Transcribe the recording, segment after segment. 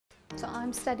So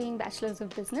I'm studying Bachelors of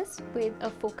Business with a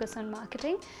focus on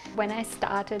marketing. When I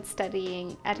started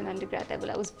studying at an undergrad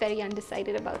level, I was very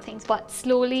undecided about things, but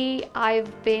slowly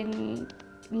I've been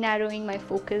narrowing my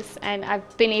focus and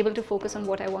I've been able to focus on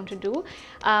what I want to do.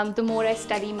 The more I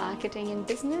study marketing and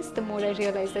business, the more I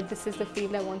realize that this is the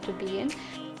field I want to be in.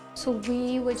 So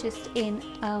we were just in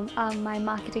my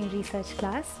marketing research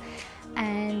class,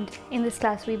 and in this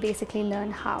class we basically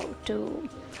learn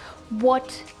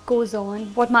what goes on,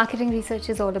 what marketing research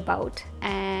is all about,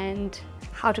 and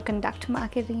how to conduct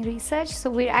marketing research.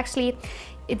 So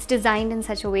it's designed in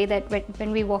such a way that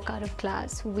when we walk out of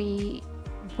class, we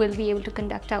will be able to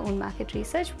conduct our own market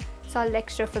research. So our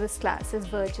lecturer for this class is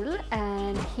Virgil,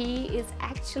 and he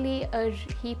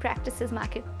practices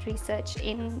market research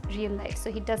in real life. So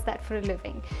he does that for a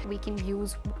living. We can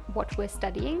use what we're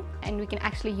studying and we can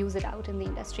actually use it out in the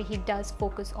industry. He does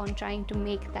focus on trying to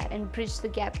make that and bridge the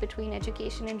gap between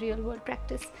education and real world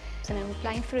practice. So I'm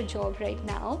applying for a job right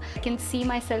now. I can see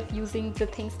myself using the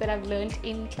things that I've learned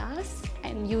in class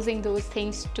and using those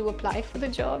things to apply for the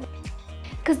job.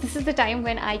 Because this is the time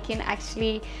when I can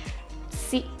actually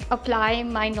apply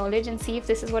my knowledge and see if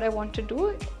this is what I want to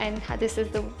do and this is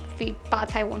the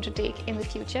path I want to take in the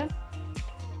future.